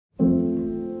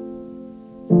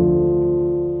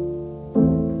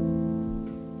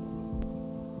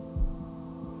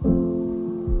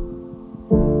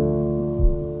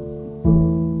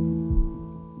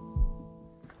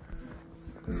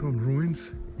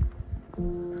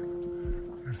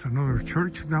There's another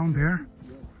church down there.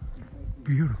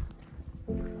 Beautiful.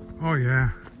 Oh yeah.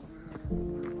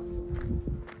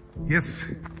 Yes.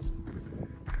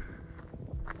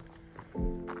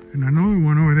 And another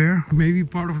one over there, maybe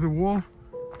part of the wall.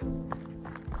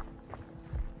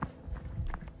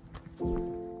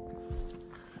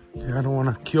 Yeah, I don't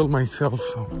want to kill myself,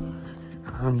 so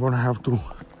I'm gonna have to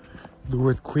do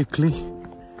it quickly.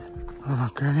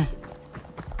 Okay.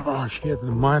 Oh shit,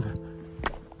 the mud.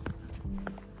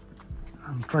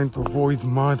 I'm trying to avoid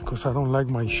mud because I don't like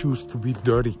my shoes to be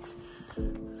dirty.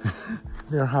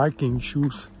 They're hiking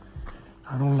shoes.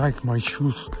 I don't like my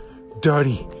shoes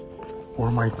dirty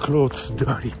or my clothes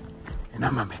dirty. And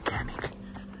I'm a mechanic.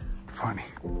 Funny.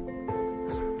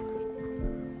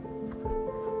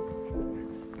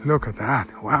 Look at that.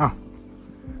 Wow.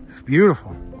 It's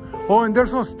beautiful. Oh, and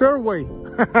there's a stairway.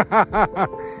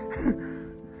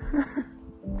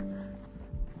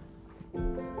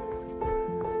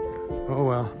 Oh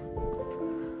well.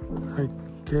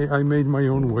 Okay, I made my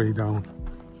own way down.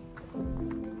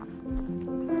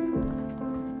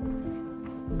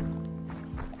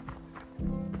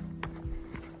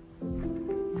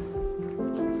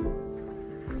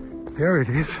 There it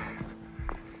is.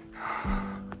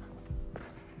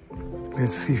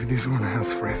 Let's see if this one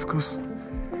has frescoes.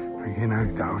 Again,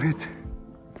 I doubt it.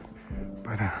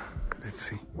 But let's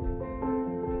see.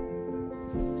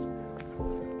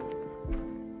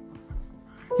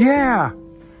 Yeah!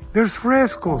 There's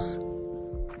frescoes.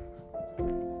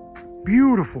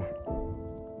 Beautiful.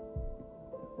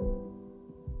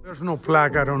 There's no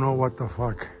plaque. I don't know what the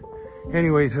fuck.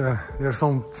 Anyways, there's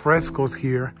some frescoes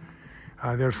here.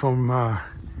 There's some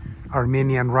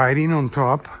Armenian writing on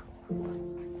top.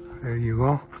 There you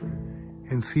go.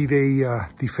 And see, they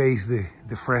deface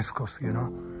the frescoes, you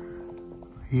know.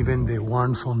 Even the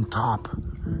ones on top.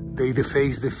 They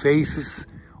deface the faces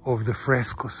of the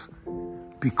frescoes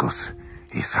because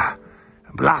it's a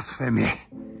blasphemy,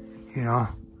 you know.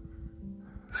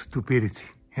 Stupidity.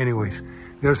 Anyways,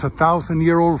 there's a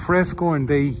 1,000-year-old fresco and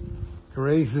they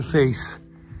erase the face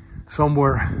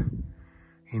somewhere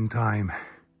in time.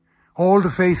 All the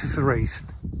faces erased.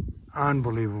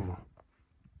 Unbelievable.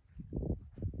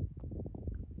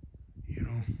 You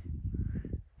know,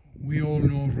 we all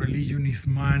know religion is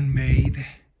man-made,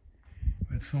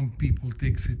 but some people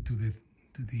takes it to the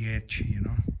edge, you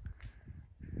know.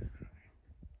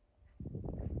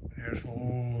 There's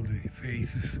all the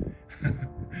faces,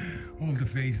 all the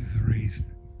faces erased.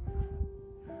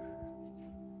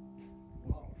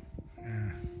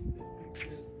 Yeah.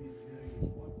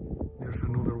 There's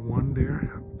another one there,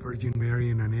 a Virgin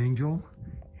Mary and an angel,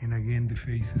 and again the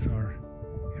faces are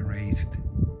erased.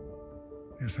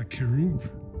 There's a cherub.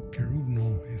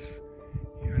 No, it's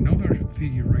another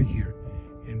figure right here,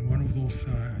 and one of those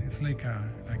it's like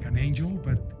an angel,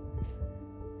 but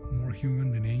more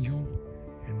human than angel,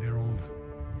 and they're all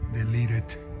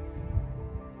deleted.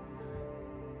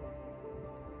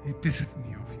 It pisses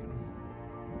me off, you know.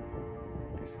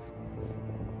 It pisses me off.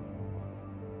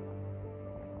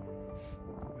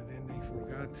 But then they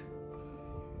forgot.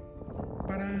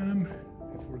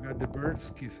 They forgot the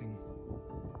birds kissing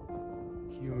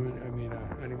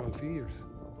animal figures.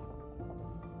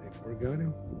 They forgot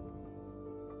him.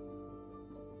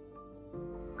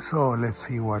 So let's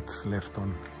see what's left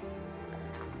on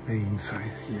the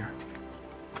inside here.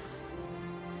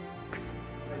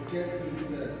 I can't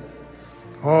believe that.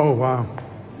 Oh wow.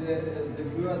 The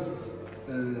birds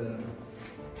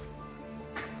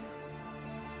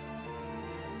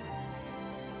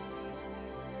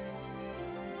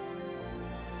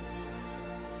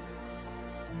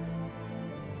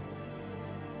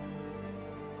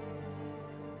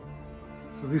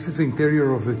So this is the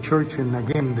interior of the church, and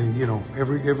again, you know,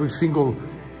 every single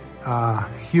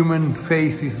human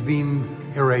face is being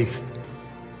erased.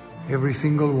 Every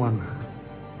single one.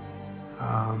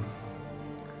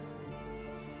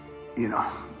 You know,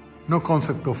 no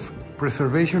concept of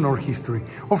preservation or history.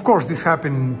 Of course, this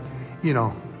happened, you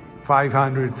know,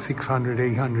 500, 600,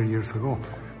 800 years ago.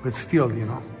 But still, you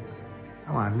know,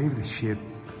 come on, leave this shit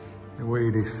the way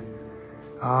it is.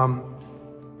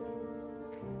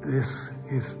 This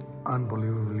is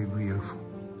unbelievably beautiful.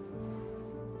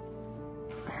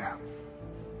 Yeah.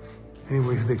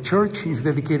 Anyways, the church is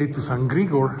dedicated to San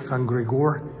Gregori,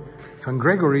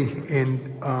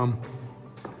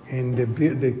 and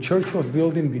the church was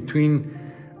built in between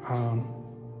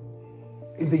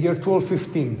in the year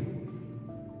 1215,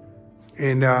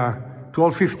 and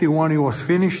 1251 it was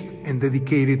finished and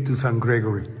dedicated to San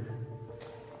Gregory.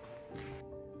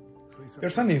 So it's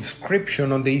There's an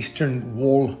inscription on the eastern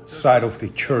wall side of the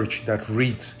church that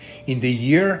reads, "In the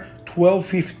year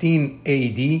 1215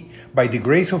 AD, by the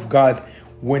grace of God,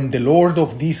 when the Lord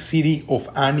of this city of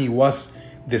Ani was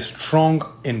the strong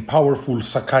and powerful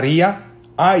Zakaria,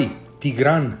 I,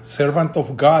 Tigran, servant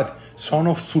of God, son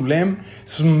of Sulem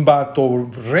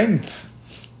Smbatorents,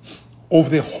 of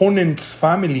the Honents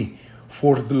family,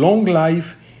 for the long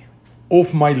life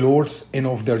of my lords and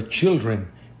of their children,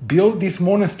 built this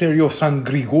monastery of San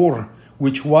Grigor,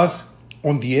 which was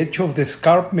on the edge of the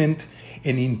escarpment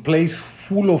and in place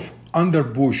full of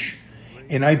underbrush,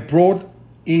 and I brought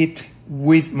it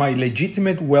with my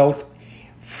legitimate wealth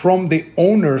from the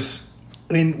owners,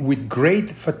 and with great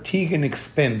fatigue and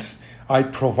expense. I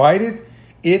provided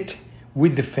it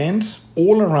with the fence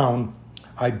all around.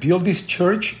 I built this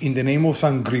church in the name of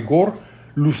San Grigor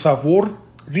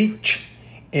Lusavoritch,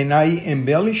 and I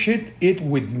embellished it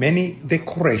with many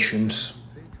decorations."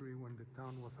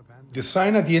 The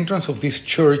sign at the entrance of this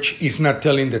church is not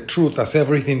telling the truth, as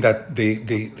everything that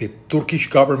the Turkish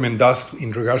government does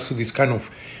in regards to this kind of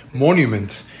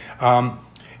monuments.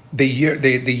 The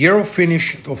year of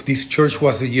finish of this church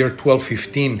was the year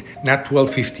 1215, not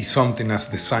 1250 something as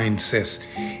the sign says.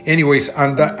 Anyways,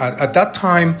 and at that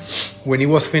time, when it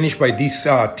was finished by this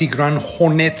Tigran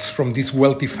Honents from this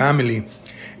wealthy family,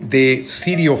 the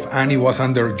city of Ani was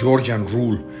under Georgian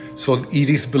rule. So it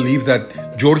is believed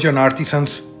that Georgian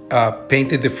artisans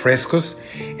painted the frescoes,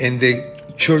 and the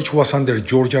church was under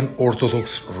Georgian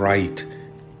Orthodox Rite.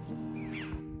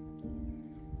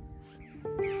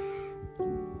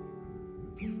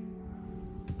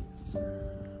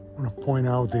 I want to point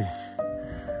out the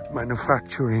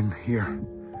manufacturing here.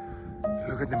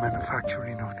 Look at the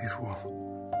manufacturing of this wall.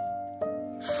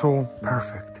 So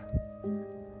perfect.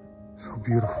 So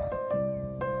beautiful.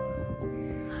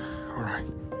 All right.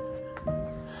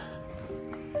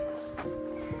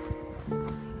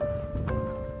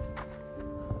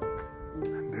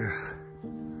 And there's,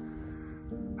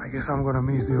 I guess I'm gonna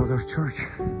miss the other church.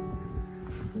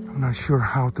 I'm not sure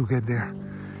how to get there.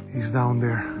 It's down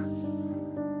there.